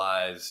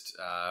capitalized.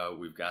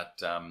 We've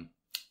got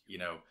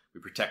we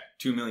protect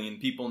 2 million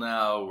people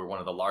now. We're one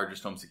of the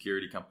largest home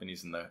security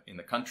companies in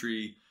the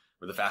country.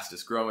 We're the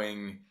fastest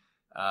growing.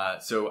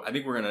 So I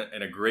think we're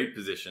in a great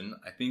position.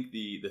 I think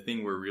the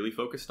thing we're really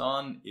focused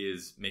on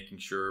is making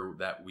sure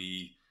that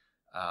we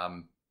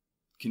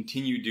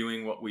continue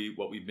doing what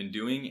we've been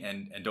doing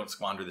and don't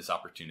squander this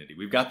opportunity.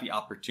 We've got the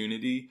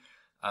opportunity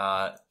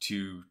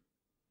to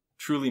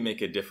truly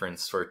make a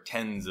difference for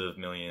tens of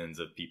millions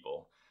of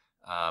people.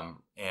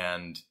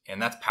 And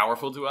that's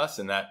powerful to us,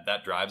 and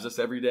that drives us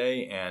every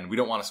day, and we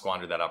don't want to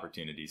squander that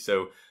opportunity.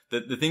 So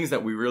the things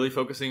that we're really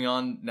focusing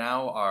on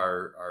now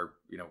are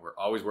we're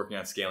always working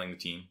on scaling the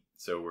team.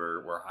 So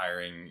we're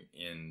hiring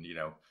in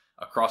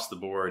across the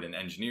board in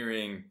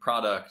engineering,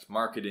 product,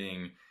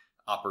 marketing,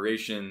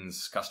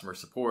 operations, customer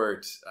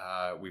support.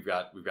 We've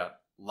got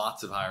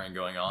lots of hiring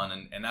going on,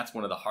 and that's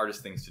one of the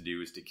hardest things to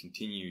do is to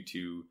continue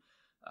to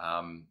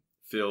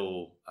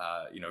fill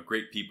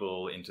great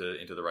people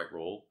into the right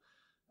role.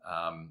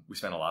 We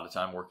spend a lot of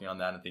time working on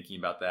that and thinking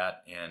about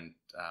that, and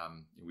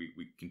we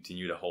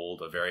continue to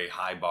hold a very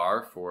high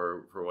bar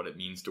for what it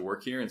means to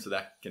work here, and so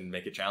that can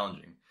make it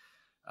challenging.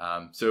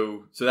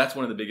 So that's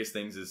one of the biggest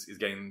things is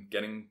getting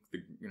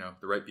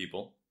the right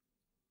people,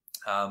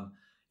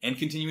 and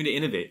continuing to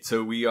innovate.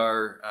 So we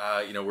are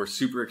we're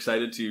super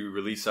excited to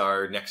release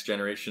our next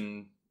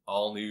generation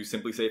all new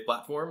SimpliSafe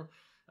platform.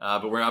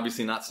 But we're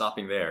obviously not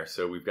stopping there.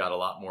 So we've got a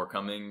lot more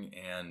coming,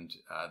 and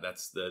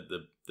that's the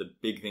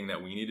big thing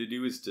that we need to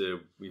do is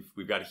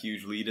we've got a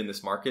huge lead in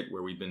this market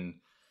where we've been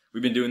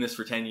doing this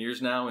for 10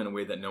 years now in a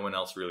way that no one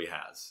else really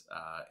has.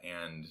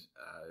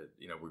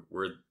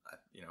 We're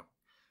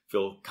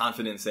feel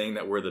confident saying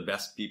that we're the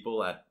best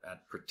people at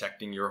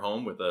protecting your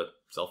home with a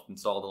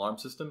self-installed alarm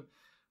system.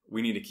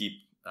 We need to keep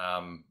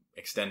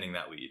extending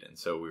that lead, and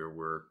so we're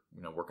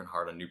working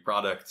hard on new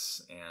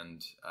products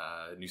and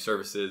new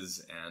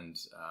services, and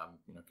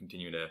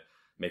continue to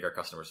make our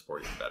customer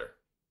support even better.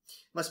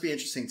 Must be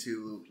interesting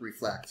to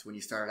reflect when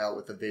you started out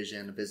with a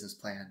vision, a business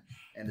plan,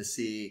 and to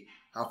see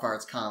how far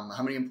it's come.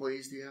 How many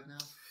employees do you have now?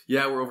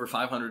 Yeah, we're over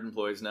 500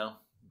 employees now,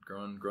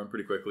 growing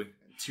pretty quickly.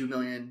 2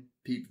 million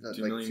people,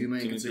 2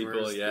 million consumers.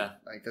 People, yeah,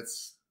 like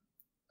that's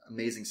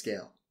amazing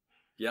scale.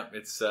 Yeah,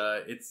 it's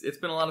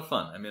been a lot of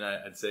fun. I mean,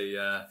 I'd say.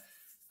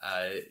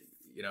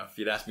 If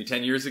you'd asked me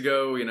 10 years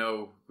ago,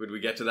 would we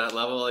get to that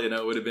level?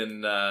 It would have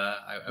been,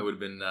 I would have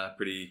been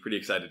pretty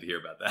excited to hear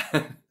about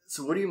that.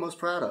 So what are you most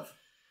proud of?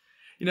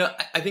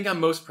 I think I'm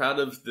most proud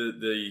of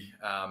the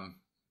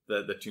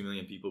 2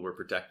 million people we're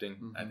protecting.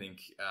 Mm-hmm. I think,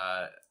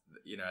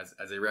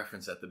 as I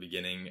referenced at the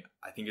beginning,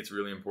 I think it's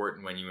really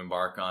important when you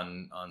embark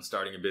on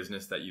starting a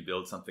business that you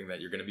build something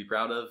that you're going to be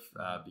proud of,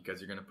 because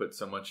you're going to put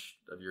so much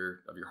of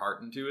your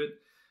heart into it.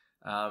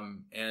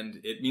 And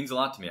it means a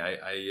lot to me.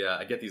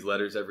 I get these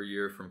letters every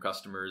year from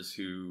customers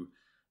who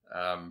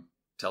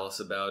tell us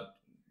about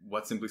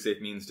what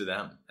SimpliSafe means to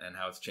them and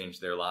how it's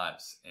changed their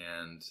lives.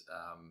 And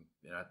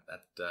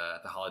at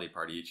the holiday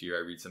party each year,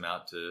 I read some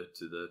out to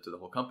the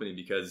whole company,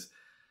 because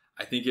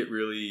I think it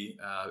really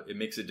it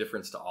makes a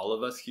difference to all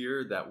of us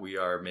here that we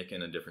are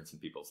making a difference in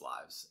people's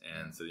lives.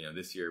 And so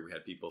this year we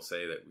had people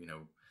say that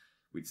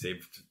we'd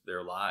saved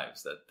their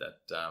lives, that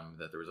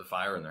there was a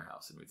fire in their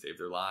house and we'd saved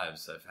their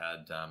lives. I've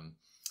had,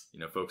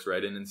 folks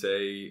write in and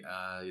say,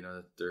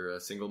 that they're a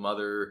single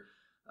mother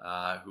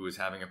who was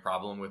having a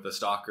problem with a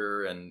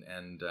stalker, and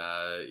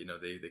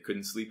they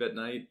couldn't sleep at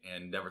night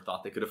and never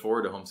thought they could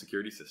afford a home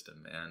security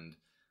system. And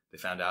they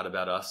found out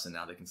about us, and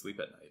now they can sleep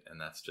at night. And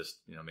that's just,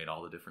 made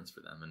all the difference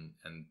for them.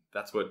 And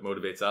that's what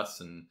motivates us.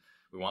 And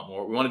we want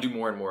more. We want to do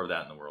more and more of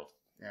that in the world.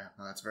 Yeah,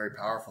 no, that's very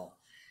powerful.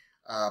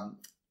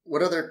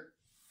 What other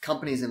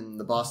companies in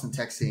the Boston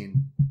tech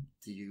scene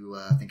do you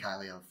think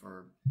highly of,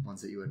 or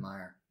ones that you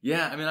admire?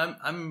 Yeah, I mean,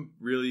 I'm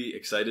really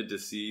excited to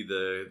see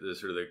the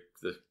sort of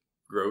the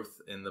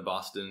growth in the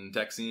Boston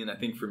tech scene. I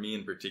think for me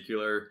in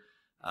particular,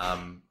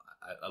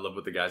 I love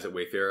what the guys at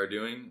Wayfair are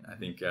doing. I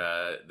think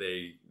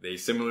they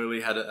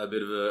similarly had a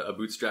bit of a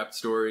bootstrapped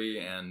story,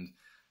 and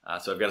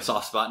so I've got a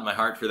soft spot in my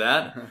heart for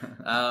that.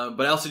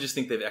 But I also just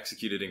think they've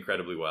executed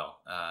incredibly well,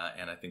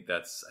 and I think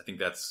that's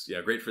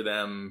great for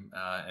them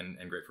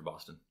and great for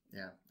Boston.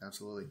 Yeah,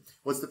 absolutely.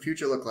 What's the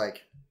future look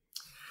like?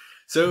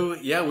 So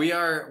yeah,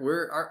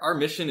 our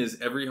mission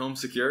is every home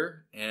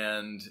secure,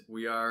 and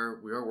we are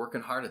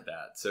working hard at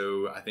that.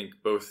 So I think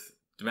both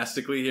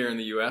domestically here in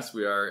the U.S.,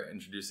 we are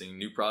introducing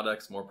new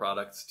products, more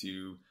products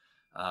to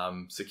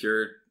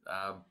secure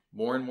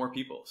more and more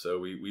people. So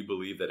we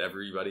believe that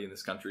everybody in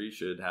this country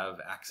should have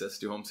access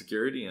to home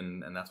security,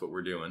 and that's what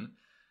we're doing.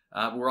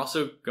 We're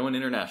also going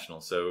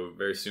international. So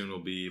very soon we'll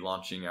be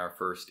launching our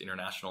first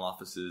international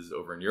offices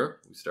over in Europe.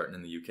 We're starting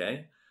in the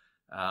UK.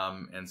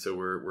 And so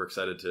we're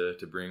excited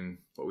to bring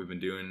what we've been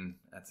doing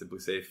at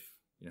SimpliSafe,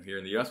 here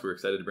in the US. We're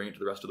excited to bring it to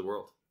the rest of the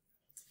world.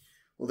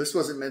 Well, this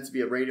wasn't meant to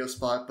be a radio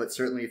spot, but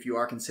certainly if you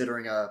are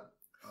considering a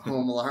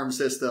home alarm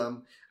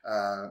system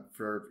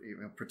for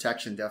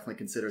protection, definitely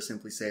consider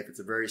SimpliSafe. It's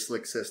a very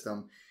slick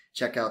system.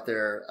 Check out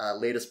their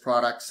latest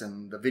products,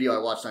 and the video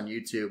I watched on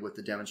YouTube with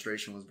the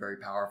demonstration was very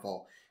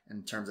powerful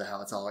in terms of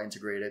how it's all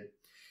integrated.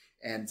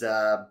 And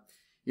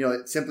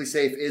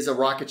SimpliSafe is a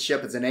rocket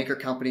ship. It's an anchor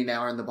company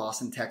now in the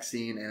Boston tech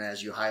scene, and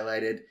as you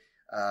highlighted,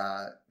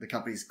 the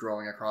company's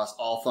growing across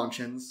all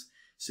functions.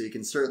 So you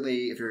can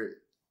certainly, if you're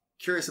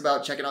curious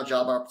about checking out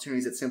job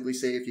opportunities at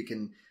SimpliSafe, you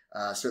can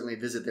certainly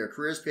visit their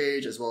careers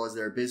page as well as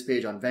their biz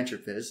page on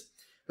VentureFizz.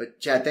 But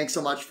Chad, thanks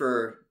so much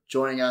for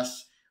joining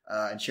us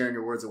and sharing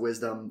your words of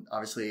wisdom.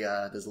 Obviously,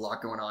 there's a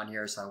lot going on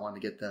here, so I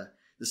wanted to get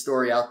the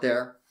story out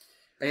there.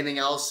 Anything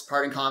else,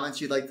 parting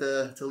comments you'd like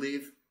to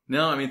leave?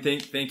 No, I mean,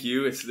 thank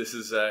you. It's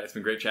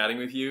been great chatting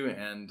with you,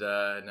 and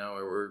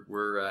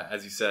we're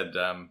as you said,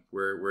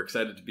 we're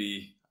excited to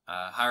be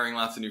hiring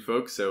lots of new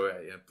folks. So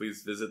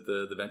please visit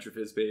the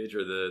VentureFizz page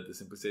or the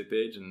SimpliSafe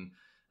page, and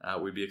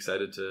we'd be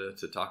excited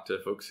to talk to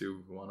folks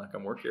who want to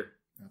come work here.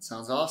 That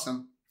sounds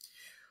awesome.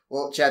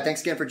 Well, Chad,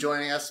 thanks again for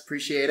joining us.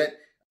 Appreciate it.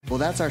 Well,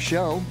 that's our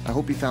show. I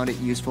hope you found it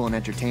useful and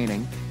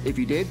entertaining. If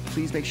you did,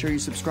 please make sure you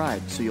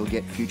subscribe so you'll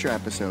get future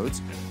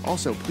episodes.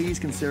 Also, please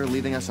consider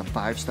leaving us a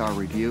 5-star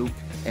review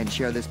and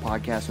share this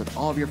podcast with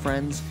all of your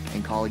friends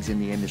and colleagues in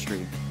the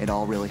industry. It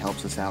all really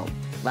helps us out.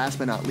 Last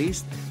but not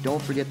least,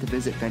 don't forget to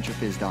visit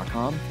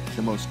VentureFizz.com,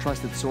 the most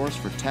trusted source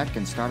for tech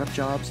and startup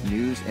jobs,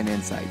 news, and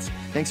insights.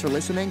 Thanks for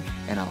listening,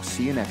 and I'll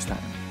see you next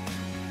time.